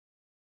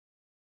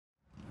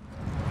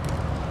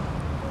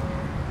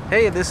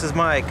Hey, this is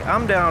Mike.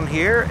 I'm down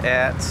here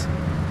at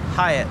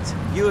Hyatt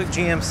Buick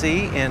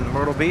GMC in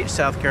Myrtle Beach,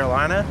 South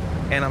Carolina,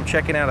 and I'm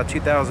checking out a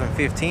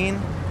 2015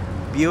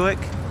 Buick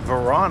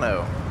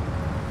Verano.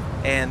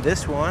 And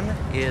this one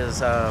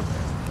is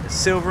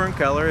silver in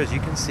color, as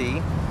you can see.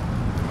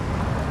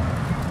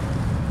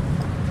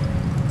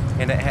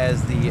 And it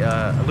has the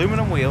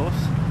aluminum wheels,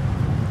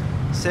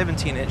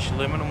 17-inch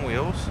aluminum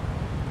wheels.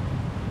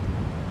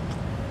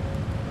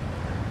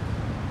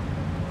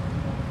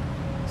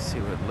 See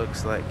what it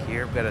looks like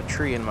here. I've got a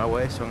tree in my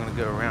way, so I'm going to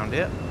go around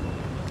it.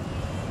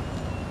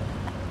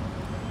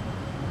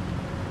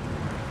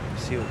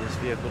 See what this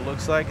vehicle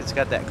looks like. It's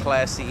got that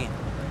classy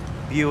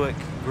Buick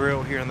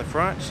grille here in the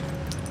front,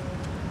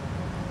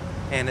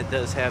 and it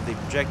does have the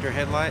projector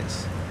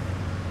headlights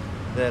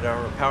that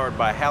are powered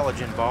by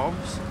halogen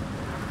bulbs.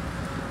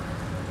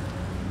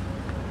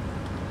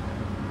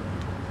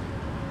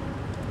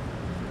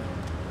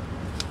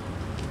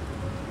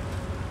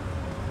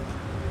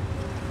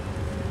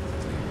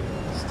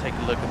 Take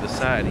a look at the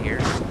side here.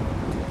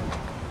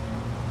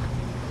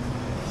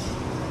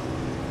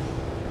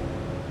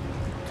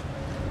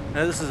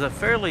 Now this is a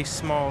fairly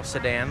small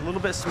sedan, a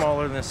little bit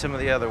smaller than some of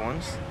the other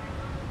ones,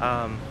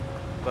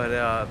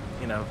 but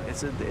you know,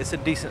 it's a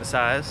decent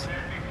size.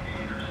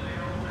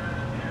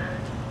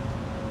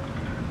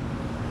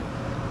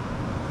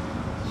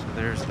 So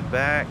there's the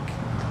back.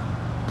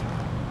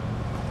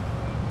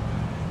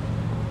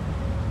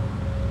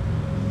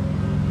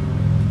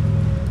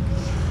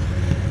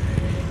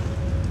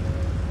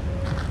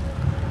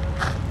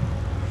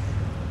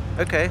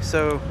 Okay,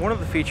 so one of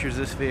the features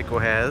this vehicle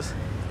has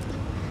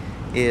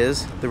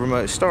is the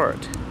remote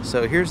start.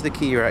 So here's the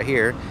key right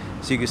here.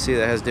 So you can see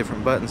that has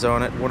different buttons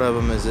on it. One of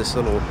them is this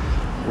little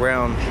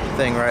round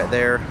thing right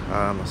there.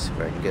 Let's see if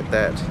I can get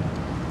that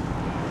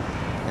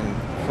in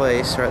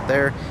place right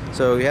there.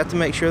 So you have to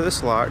make sure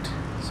this locked.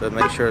 So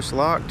make sure it's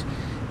locked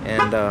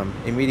and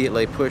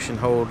immediately push and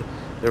hold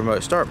the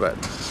remote start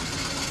button.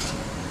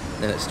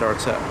 Then it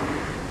starts up.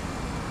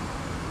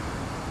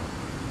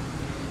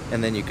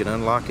 And then you can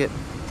unlock it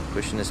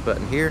pushing this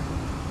button here.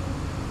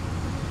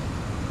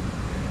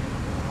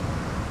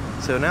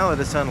 So now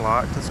that it's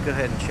unlocked, let's go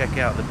ahead and check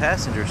out the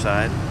passenger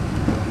side.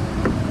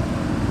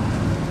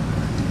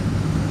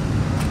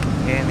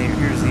 And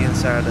here's the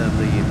inside of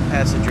the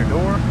passenger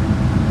door.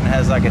 It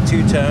has like a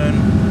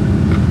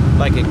two-tone,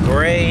 like a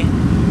gray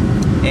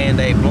and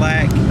a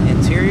black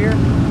interior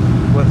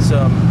with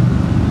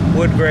some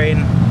wood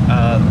grain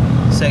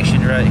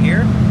section right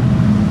here.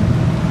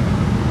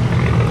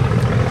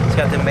 It's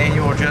got the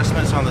manual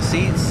adjustments on the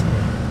seats.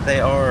 They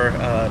are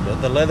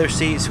the leather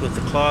seats with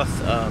the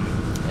cloth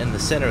in the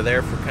center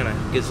there for kind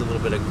of gives a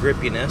little bit of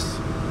grippiness.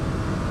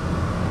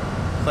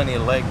 Plenty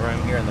of leg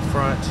room here in the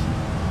front.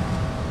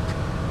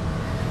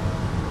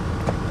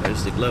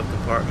 There's the glove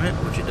compartment,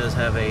 which it does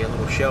have a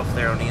little shelf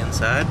there on the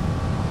inside.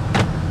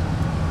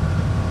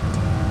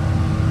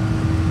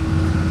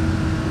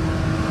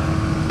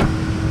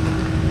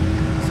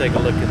 Let's take a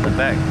look at the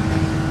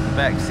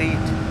back seat.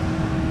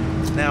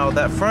 Now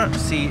that front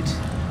seat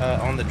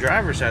on the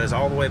driver's side is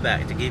all the way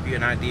back to give you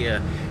an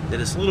idea that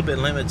it's a little bit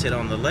limited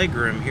on the leg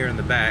room here in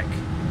the back,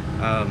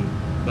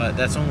 but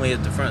that's only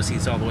if the front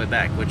seat's all the way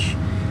back, which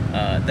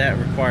that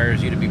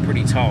requires you to be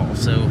pretty tall.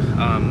 So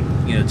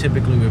you know,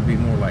 typically would be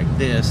more like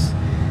this,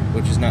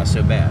 which is not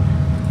so bad.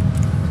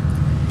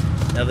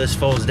 Now this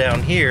folds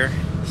down here,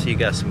 so you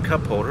got some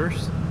cup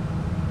holders,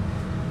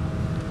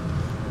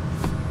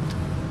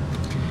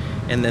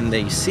 and then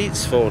the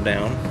seats fold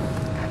down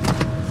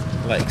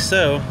like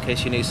so, in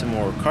case you need some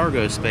more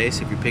cargo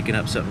space if you're picking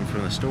up something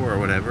from the store or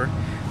whatever,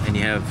 and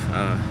you have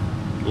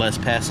less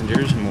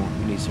passengers and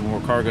you need some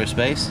more cargo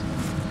space.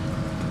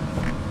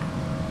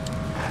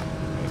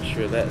 Make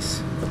sure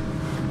that's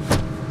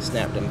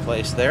snapped in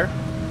place there.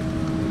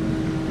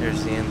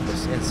 There's the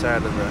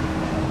inside of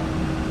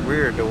the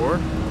rear door.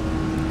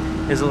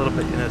 Is a little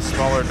bit in a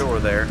smaller door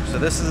there. So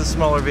this is a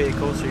smaller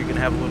vehicle, so you can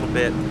have a little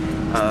bit.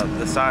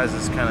 The size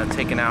is kind of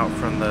taken out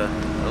from a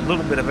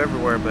little bit of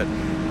everywhere, but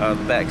the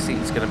back seat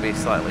is going to be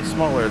slightly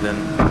smaller than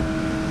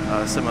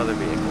some other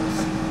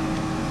vehicles.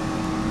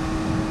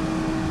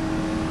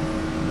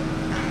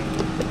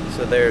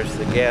 So there's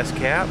the gas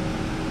cap,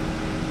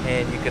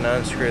 and you can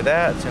unscrew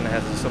that, and it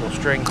has this little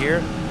string here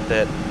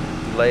that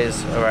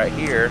lays right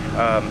here.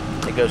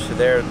 It goes through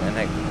there,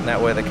 and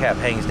that way the cap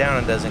hangs down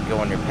and doesn't go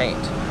on your paint.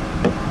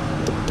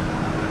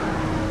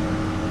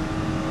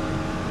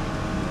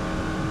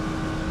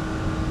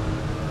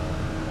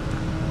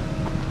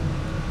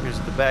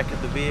 The back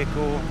of the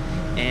vehicle,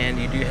 and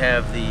you do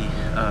have the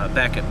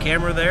backup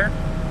camera there,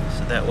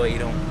 so that way you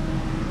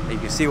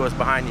can see what's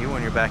behind you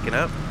when you're backing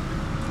up.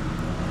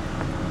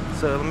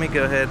 So let me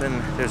go ahead,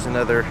 and there's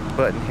another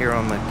button here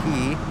on the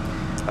key,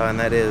 and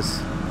that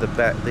is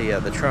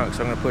the trunk.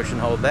 So I'm going to push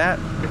and hold that,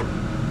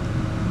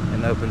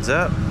 and it opens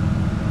up.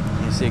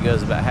 You see it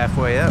goes about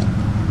halfway up.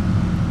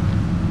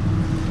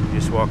 You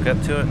just walk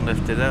up to it and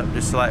lift it up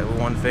just like with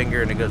one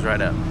finger, and it goes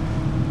right up.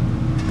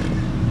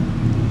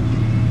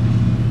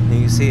 And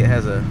you see it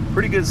has a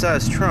pretty good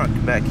sized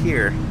trunk back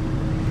here,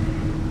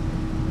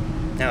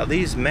 Now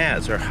these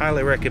mats are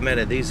highly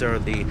recommended. These are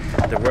the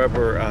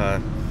rubber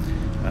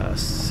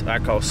I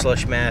call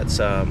slush mats.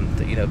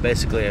 You know,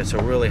 basically it's a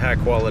really high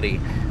quality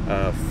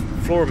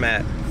floor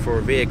mat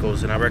for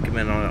vehicles, and I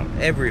recommend on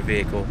every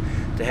vehicle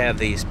to have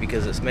these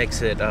because it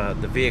makes it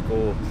the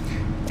vehicle,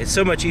 it's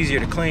so much easier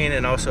to clean,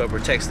 and also it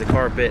protects the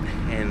carpet,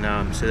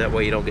 and so that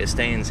way you don't get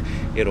stains.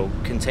 It'll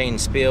contain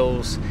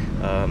spills.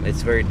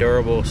 It's very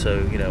durable, so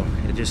you know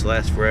it just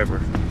lasts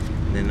forever.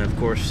 And then of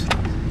course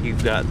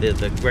you've got the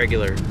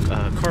regular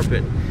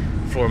carpet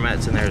floor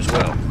mats in there as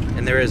well.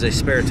 And there is a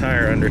spare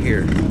tire under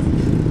here,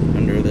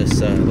 under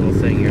this little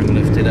thing here. I'm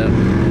gonna lift it up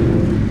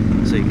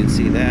so you can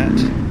see that.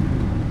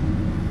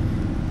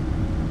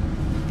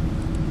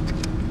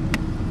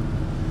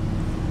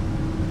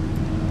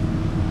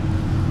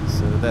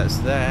 So that's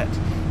that.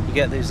 You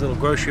got these little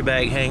grocery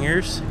bag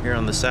hangers here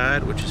on the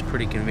side, which is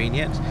pretty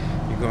convenient.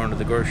 You go into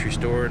the grocery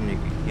store and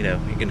you know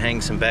you can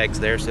hang some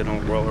bags there so they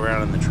don't roll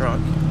around in the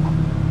trunk.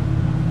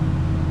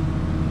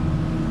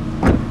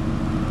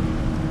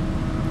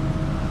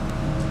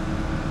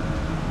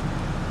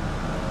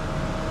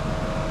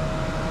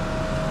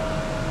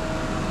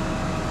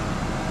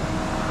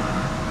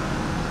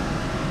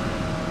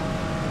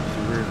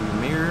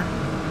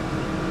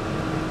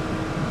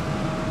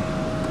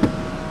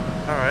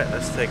 Alright,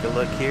 let's take a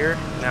look here.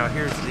 Now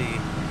here's the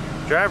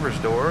driver's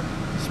door.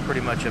 It's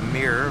pretty much a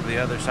mirror of the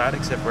other side,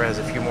 except for it has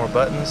a few more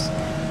buttons.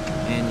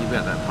 And you've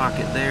got that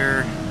pocket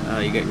there.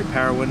 You got your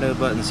power window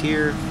buttons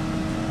here,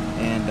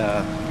 and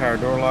power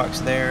door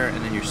locks there,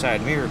 and then your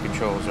side mirror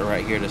controls are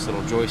right here. This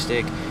little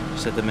joystick,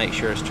 just have to make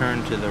sure it's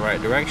turned to the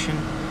right direction,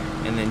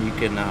 and then you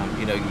can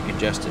you know, you can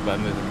adjust it by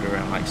moving it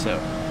around like so.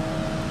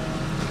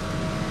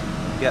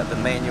 You got the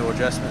manual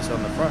adjustments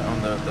on the front,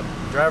 on the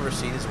driver's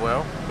seat as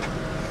well.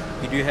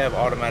 You do have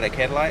automatic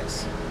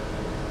headlights.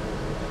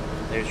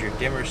 There's your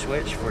dimmer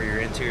switch for your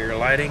interior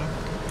lighting.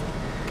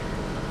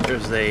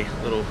 There's a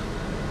little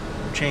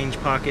change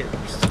pocket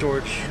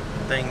storage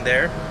thing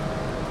there.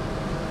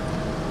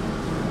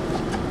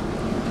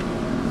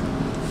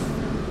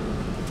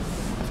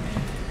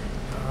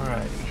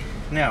 Alrighty.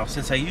 Now,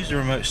 since I use the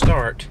remote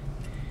start,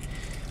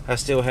 I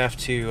still have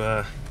to,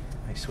 let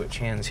me switch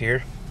hands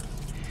here.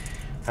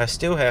 I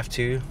still have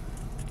to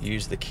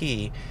use the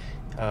key,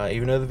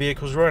 even though the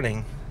vehicle's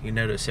running. You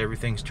notice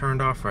everything's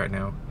turned off right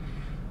now.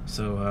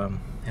 So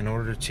in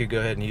order to go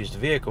ahead and use the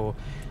vehicle,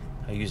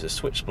 I use a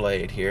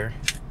switchblade here.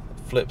 It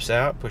flips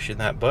out, pushing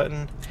that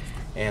button,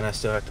 and I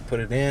still have to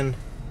put it in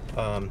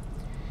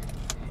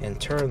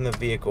and turn the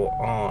vehicle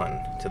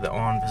on to the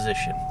on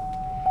position.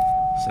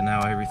 So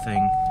now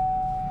everything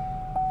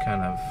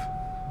kind of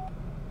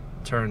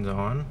turns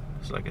on.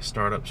 It's like a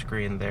startup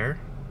screen there.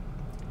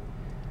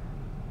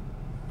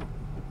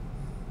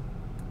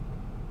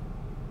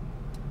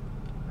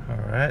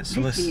 Alright,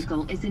 so this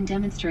vehicle is in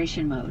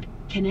demonstration mode,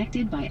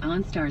 connected by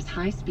OnStar's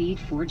high-speed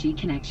 4G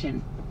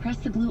connection. Press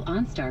the blue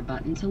OnStar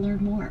button to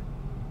learn more.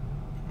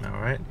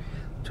 Alright,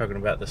 talking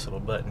about this little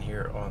button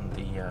here on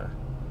the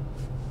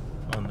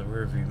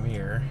rear view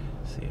mirror.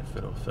 See if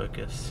it'll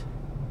focus.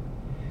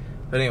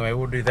 But anyway,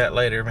 we'll do that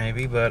later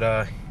maybe.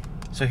 But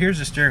so here's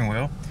the steering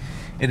wheel.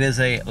 It is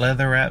a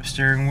leather wrap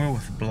steering wheel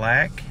with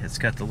black. It's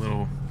got the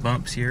little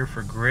bumps here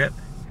for grip.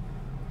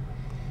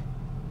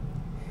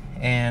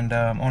 And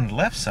on the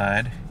left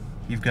side,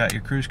 you've got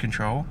your cruise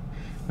control,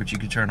 which you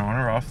can turn on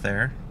or off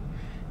there,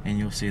 and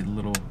you'll see the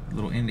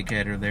little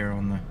indicator there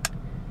on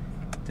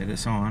that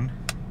it's on.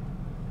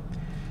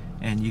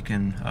 And you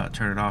can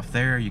turn it off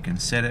there. You can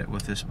set it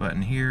with this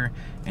button here,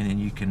 and then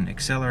you can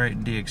accelerate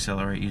and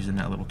deaccelerate using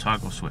that little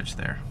toggle switch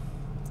there.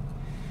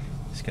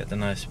 It's got the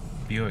nice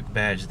Buick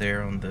badge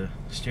there on the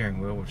steering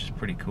wheel, which is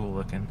pretty cool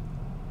looking.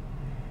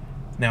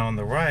 Now on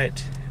the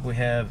right, we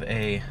have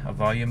a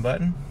volume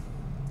button.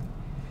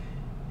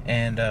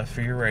 And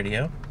for your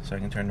radio, so I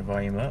can turn the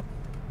volume up.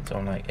 It's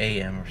on like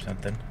AM or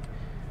something.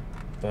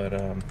 But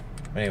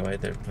anyway,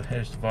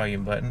 there's the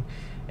volume button,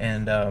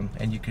 and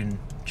you can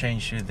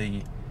change to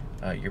the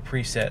your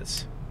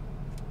presets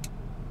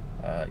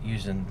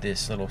using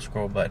this little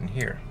scroll button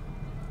here.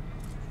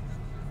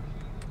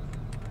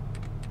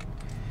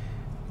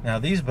 Now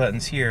these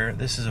buttons here,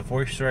 this is a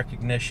voice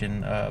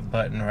recognition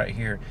button right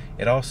here.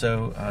 It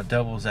also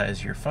doubles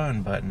as your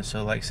phone button.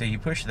 So like say you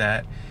push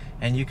that,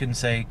 and you can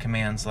say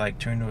commands like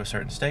turn to a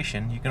certain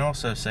station. You can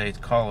also say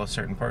call a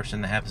certain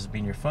person that happens to be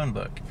in your phone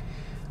book.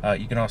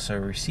 You can also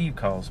receive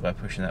calls by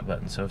pushing that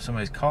button. So if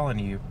somebody's calling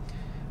you,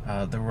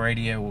 the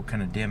radio will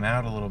kind of dim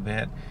out a little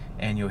bit,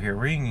 and you'll hear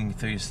ringing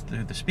through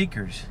the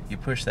speakers. You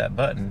push that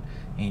button,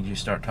 and you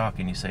just start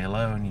talking. You say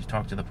hello, and you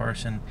talk to the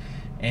person.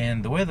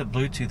 And the way the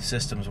Bluetooth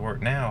systems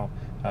work now,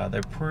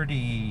 they're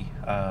pretty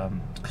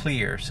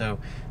clear. So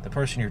the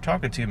person you're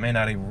talking to may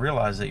not even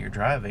realize that you're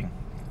driving.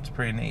 It's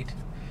pretty neat.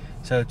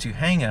 So to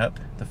hang up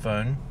the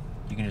phone,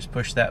 you can just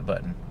push that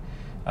button.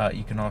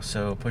 You can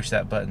also push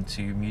that button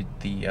to mute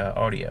the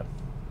audio.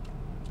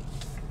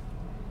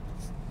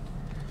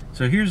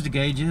 So here's the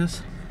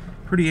gauges.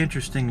 Pretty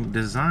interesting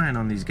design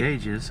on these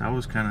gauges. I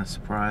was kind of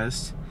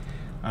surprised.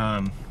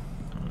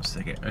 Let's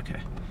take it.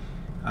 Okay.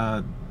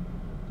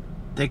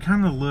 They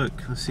kind of look,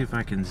 let's see if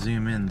I can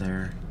zoom in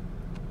there.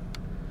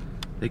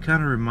 They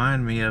kind of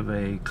remind me of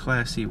a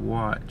classy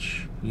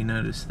watch. You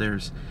notice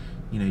there's,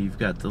 you know, you've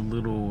got the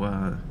little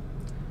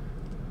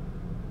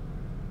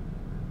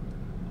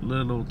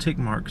little tick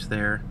marks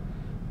there,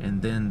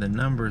 and then the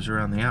numbers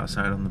around the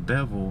outside on the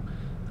bevel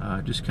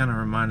just kind of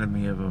reminded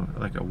me of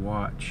like a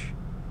watch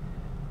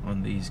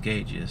on these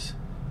gauges.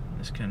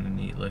 It's kind of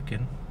neat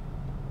looking.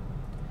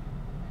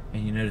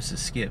 And you notice it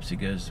skips. It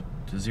goes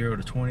to 0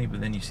 to 20,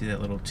 but then you see that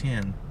little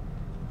 10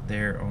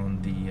 there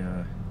on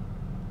the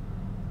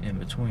in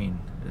between.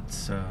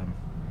 It's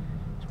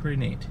pretty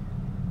neat.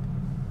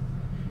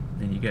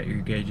 Then you got your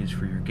gauges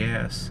for your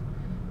gas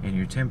and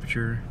your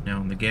temperature. Now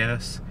on the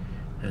gas,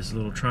 has a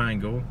little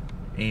triangle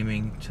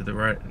aiming to the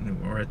right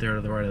there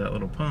to the right of that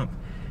little pump.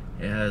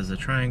 It has a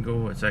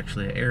triangle. It's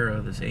actually an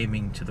arrow that's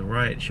aiming to the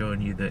right,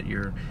 showing you that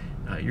your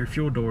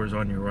fuel door is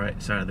on your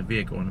right side of the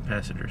vehicle, on the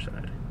passenger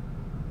side.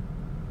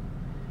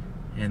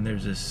 And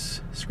there's this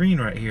screen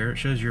right here. It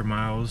shows your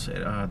miles.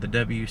 The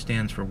W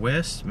stands for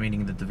west,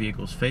 meaning that the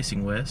vehicle is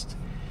facing west.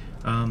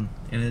 And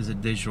it is a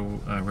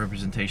digital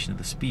representation of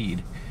the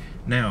speed.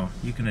 Now,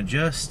 you can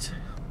adjust,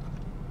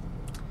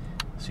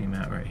 zoom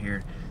out right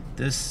here,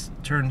 this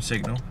turn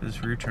signal, this is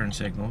for your turn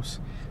signals,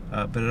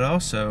 but it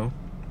also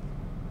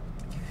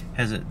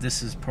has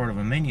this is part of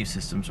a menu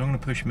system. So I'm going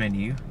to push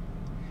menu,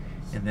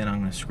 and then I'm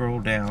going to scroll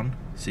down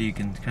so you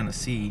can kind of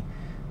see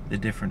the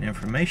different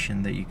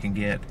information that you can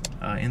get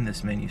in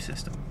this menu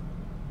system.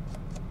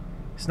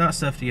 It's not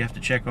stuff that you have to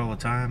check all the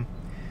time,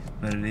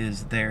 but it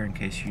is there in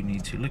case you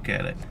need to look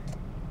at it.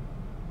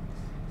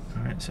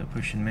 Alright, so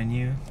pushing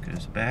menu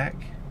goes back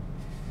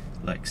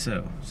like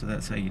so. So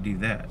that's how you do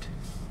that.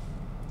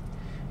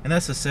 And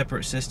that's a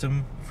separate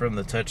system from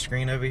the touch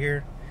screen over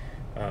here.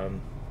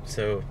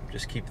 So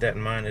just keep that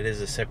in mind. It is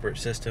a separate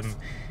system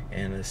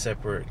and a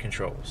separate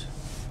controls.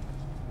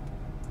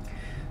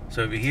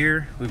 So over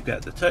here we've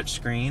got the touch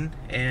screen,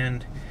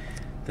 and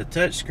the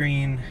touch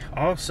screen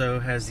also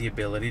has the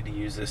ability to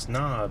use this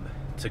knob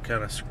to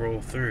kind of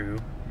scroll through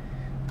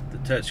the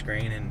touch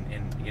screen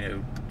and you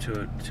know,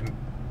 to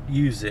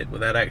use it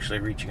without actually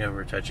reaching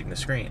over and touching the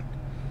screen.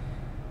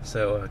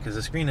 So because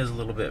the screen is a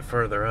little bit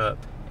further up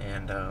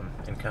and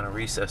kind of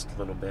recessed a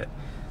little bit.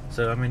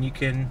 So I mean, you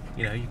can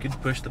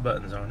push the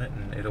buttons on it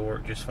and it'll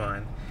work just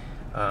fine.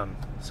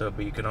 But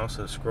you can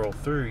also scroll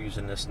through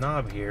using this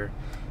knob here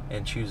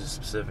and choose a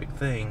specific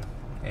thing,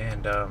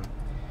 and you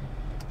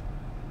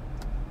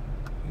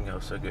can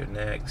also go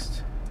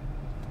next.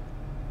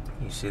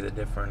 You see the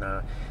different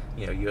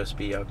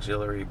USB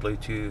auxiliary,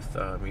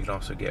 Bluetooth. You can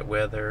also get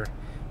weather,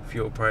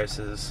 fuel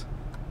prices.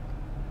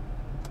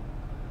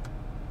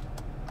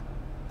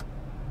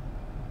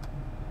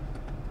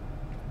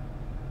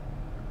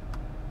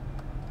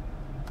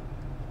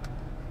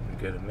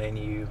 Go to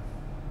menu,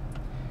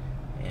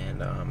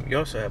 and you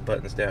also have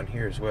buttons down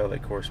here as well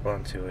that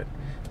correspond to it.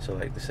 So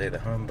like to say the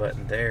home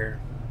button there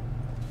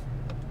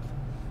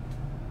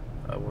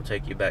will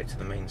take you back to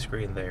the main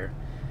screen there,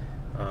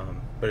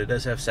 but it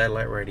does have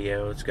satellite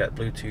radio. It's got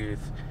Bluetooth.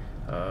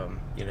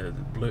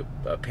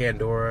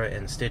 Pandora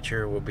and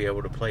Stitcher will be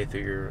able to play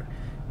through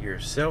your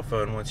cell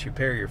phone once you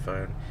pair your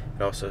phone.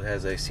 It also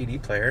has a CD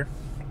player,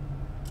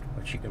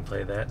 which you can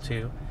play that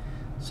too.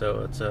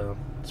 So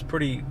it's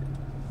pretty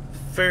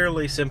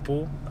fairly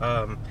simple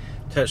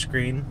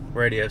touchscreen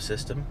radio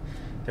system.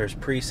 There's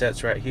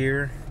presets right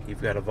here.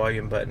 You've got a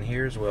volume button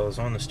here as well as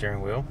on the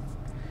steering wheel,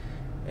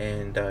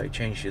 and you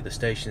change to the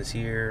stations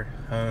here.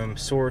 Home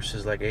source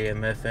is like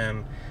AM,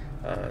 FM,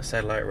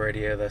 satellite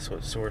radio. That's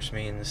what source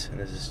means. And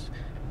this is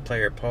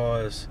player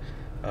pause.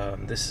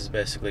 This is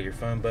basically your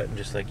phone button,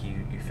 just like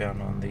you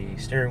found on the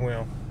steering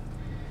wheel.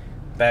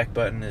 Back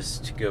button is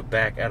to go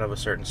back out of a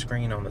certain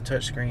screen on the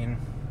touch screen.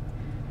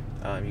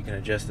 You can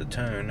adjust the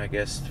tone, I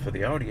guess, for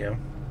the audio.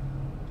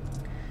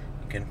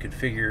 You can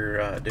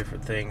configure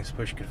different things,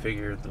 push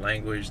configure the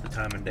language, the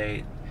time and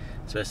date,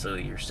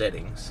 especially your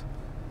settings.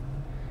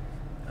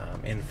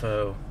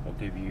 Info will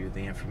give you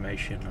the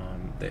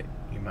information that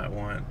you might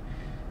want,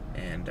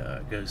 and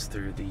goes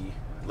through the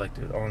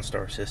elected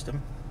OnStar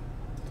system.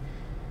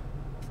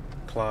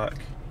 Clock,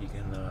 you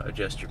can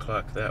adjust your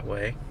clock that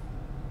way.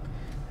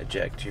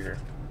 Eject your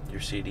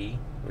CD,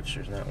 which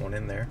there's not one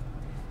in there.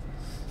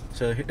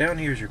 So down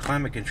here is your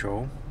climate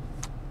control,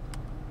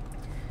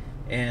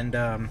 and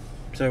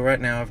so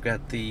right now I've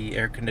got the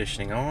air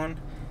conditioning on.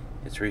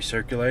 It's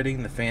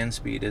recirculating. The fan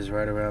speed is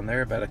right around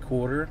there, about a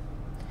quarter.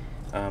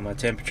 My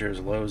temperature is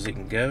as low as it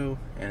can go,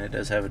 and it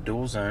does have a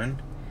dual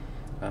zone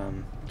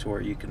to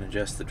where you can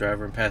adjust the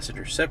driver and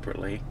passenger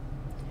separately,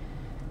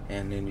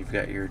 and then you've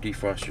got your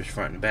defrosters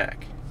front and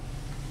back.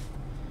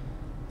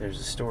 There's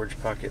a storage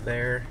pocket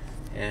there,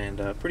 and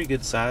pretty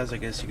good size. I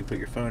guess you can put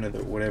your phone or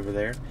whatever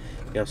there.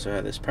 You also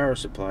have this power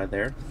supply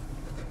there.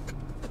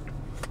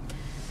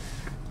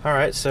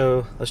 Alright,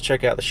 so let's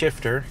check out the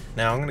shifter.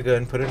 Now I'm going to go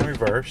ahead and put it in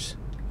reverse,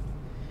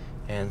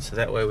 and so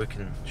that way we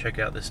can check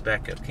out this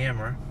backup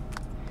camera.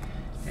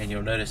 And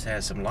you'll notice it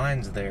has some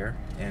lines there,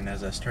 and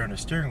as I turn the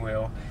steering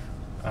wheel,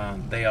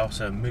 they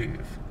also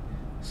move.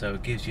 so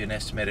it gives you an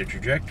estimated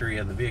trajectory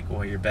of the vehicle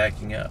while you're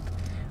backing up.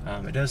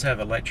 It does have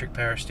electric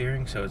power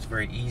steering, so it's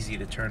very easy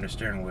to turn the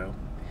steering wheel.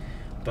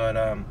 But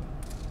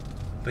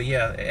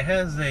yeah, it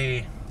has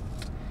a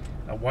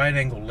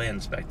wide-angle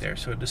lens back there,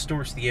 so it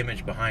distorts the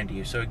image behind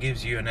you. So it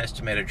gives you an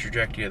estimated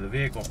trajectory of the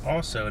vehicle,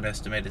 also an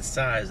estimated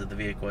size of the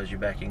vehicle as you're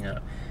backing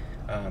up.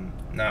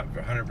 Not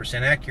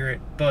 100%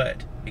 accurate,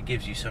 but it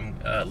gives you some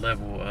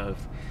level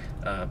of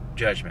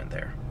judgment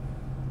there.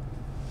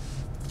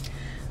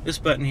 This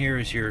button here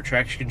is your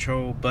traction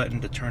control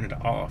button to turn it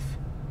off.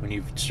 When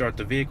you start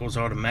the vehicle, it's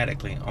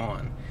automatically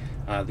on.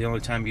 The only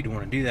time you'd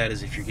want to do that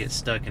is if you get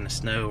stuck in the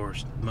snow or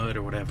mud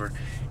or whatever,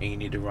 and you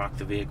need to rock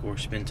the vehicle or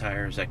spin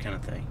tires, that kind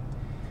of thing.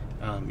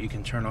 You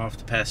can turn off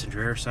the passenger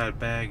airside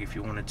bag if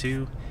you wanted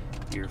to.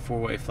 Your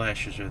four-way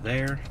flashes are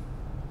there,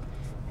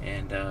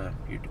 and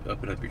you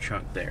open up your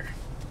trunk there.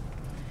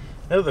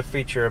 Another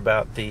feature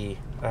about the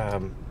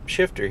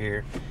shifter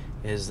here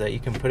is that you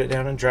can put it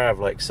down and drive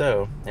like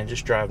so, and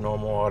just drive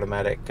normal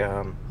automatic,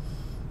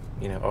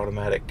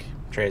 automatic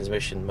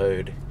transmission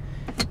mode.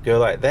 Go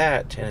like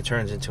that, and it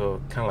turns into a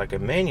kind of like a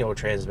manual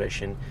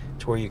transmission,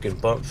 to where you can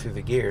bump through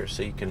the gears,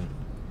 so you can,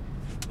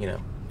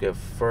 go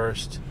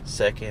first,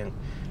 second,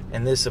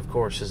 and this, of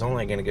course, is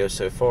only going to go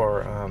so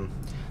far.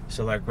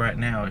 So like right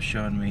now, it's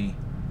showing me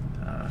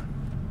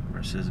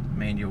where it says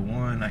manual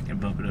 1. I can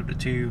bump it up to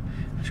 2.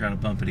 I try to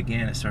bump it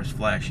again, it starts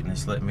flashing.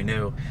 It's letting me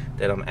know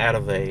that I'm out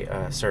of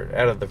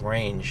the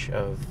range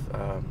of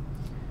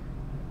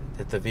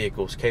that the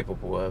vehicle's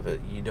capable of.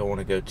 It. You don't want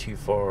to go too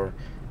far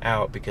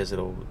out, because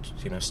it'll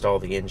stall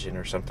the engine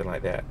or something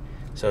like that.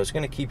 So it's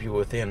going to keep you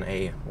within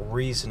a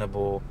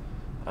reasonable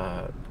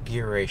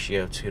gear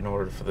ratio in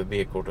order for the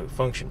vehicle to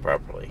function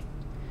properly.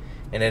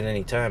 And at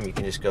any time you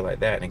can just go like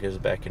that, and it goes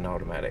back in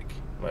automatic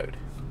mode.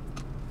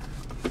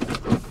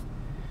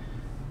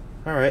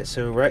 Alright,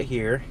 so right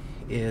here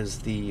is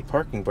the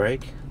parking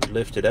brake.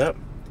 Lift it up,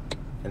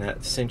 and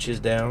that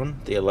cinches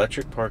down the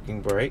electric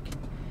parking brake,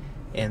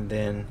 and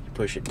then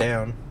push it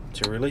down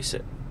to release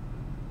it.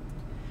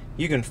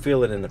 You can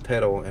feel it in the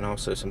pedal, and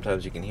also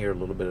sometimes you can hear a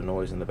little bit of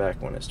noise in the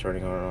back when it's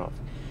turning on and off.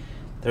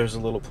 There's a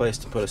little place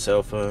to put a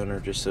cell phone or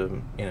just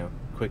some,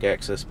 quick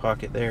access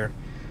pocket there.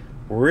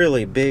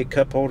 Really big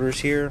cup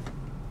holders here,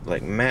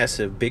 like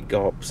massive big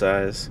gulp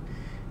size,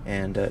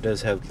 and it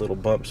does have little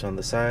bumps on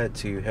the side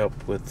to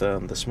help with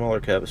the smaller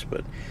cups,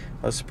 but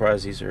I was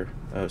surprised these are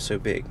so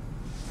big.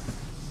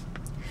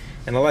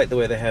 And I like the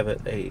way they have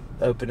it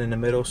open in the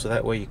middle, so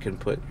that way you can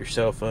put your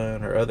cell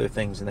phone or other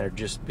things in there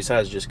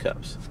besides just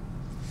cups.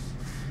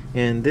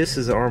 And this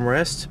is an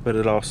armrest, but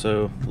it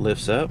also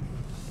lifts up.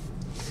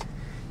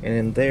 And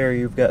in there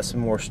you've got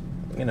some more,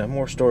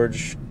 more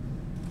storage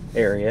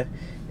area.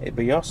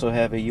 But you also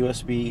have a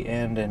USB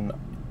and an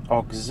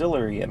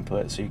auxiliary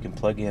input, so you can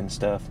plug in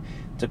stuff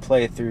to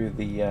play through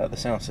the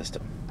sound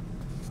system.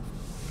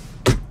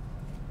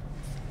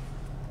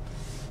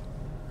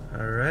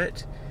 All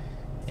right.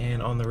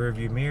 And on the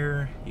rearview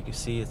mirror, you can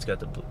see it's got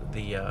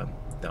the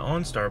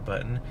OnStar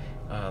button,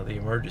 the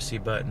emergency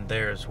button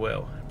there as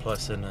well,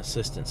 plus an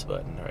assistance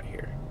button right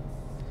here.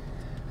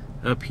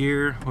 Up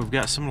here, we've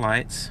got some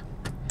lights,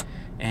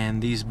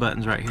 and these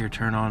buttons right here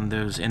turn on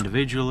those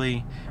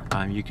individually.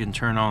 You can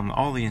turn on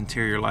all the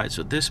interior lights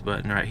with this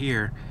button right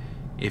here.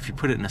 If you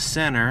put it in the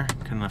center,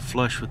 kind of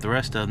flush with the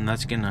rest of them,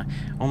 that's gonna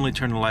only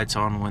turn the lights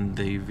on when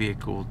the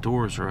vehicle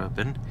doors are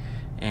open,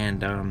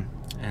 and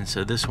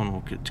so this one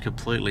will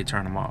completely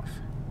turn them off.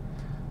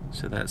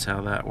 So that's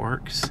how that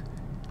works.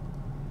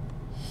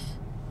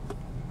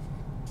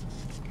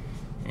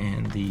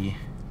 And the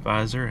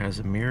visor has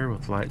a mirror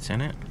with lights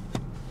in it.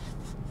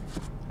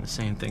 And the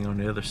same thing on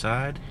the other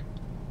side.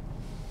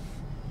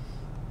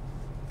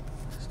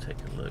 Let's take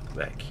a look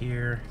back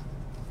here.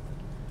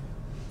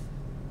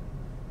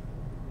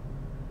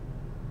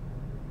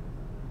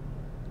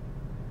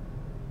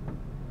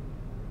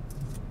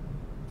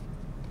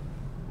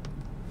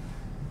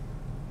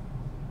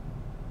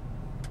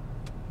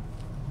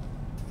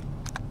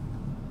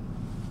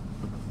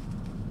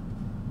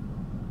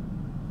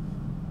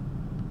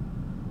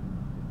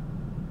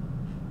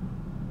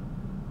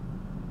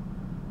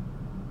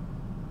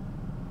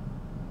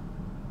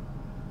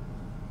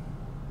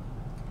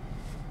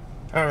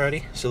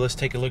 Alrighty, so let's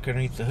take a look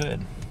underneath the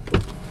hood.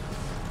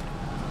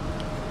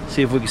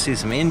 See if we can see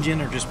some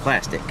engine or just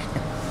plastic.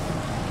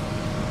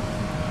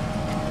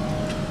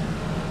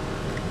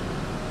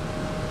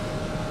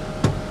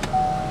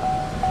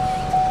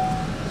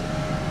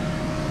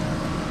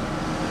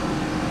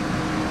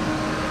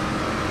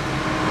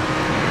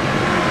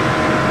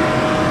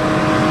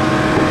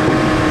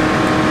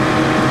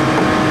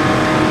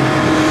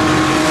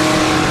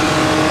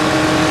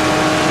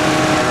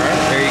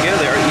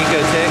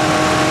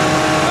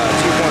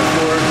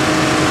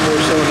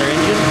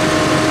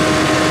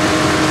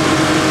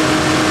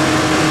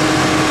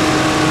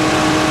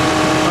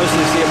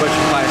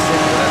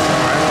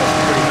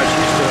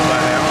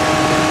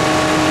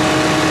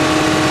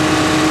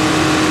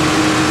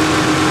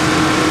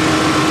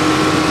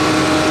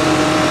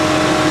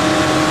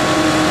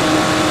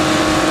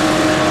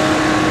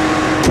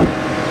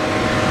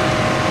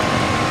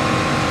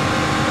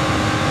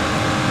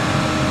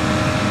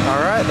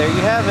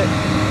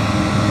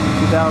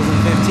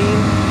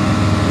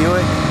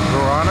 Buick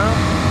Verano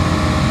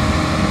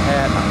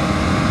at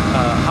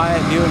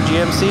Hyatt Buick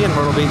GMC in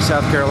Myrtle Beach,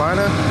 South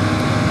Carolina.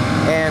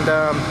 And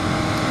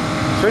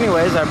so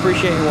anyways, I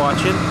appreciate you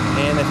watching,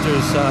 and if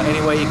there's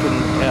any way you can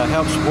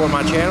help support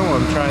my channel,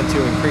 I'm trying to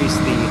increase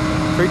the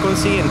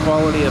frequency and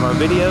quality of my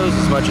videos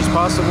as much as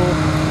possible.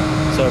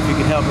 So if you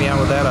can help me out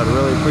with that, I'd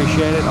really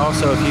appreciate it.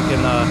 Also, if you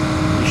can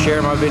you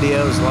share my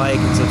videos, like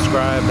and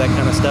subscribe, that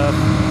kind of stuff.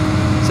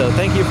 So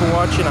thank you for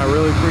watching, I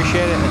really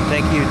appreciate it, and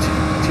thank you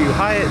to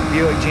Hyatt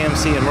Buick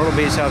GMC in Myrtle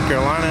Beach, South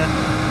Carolina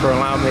for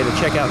allowing me to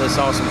check out this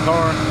awesome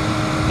car.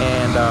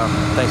 And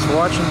thanks for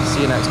watching,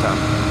 see you next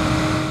time.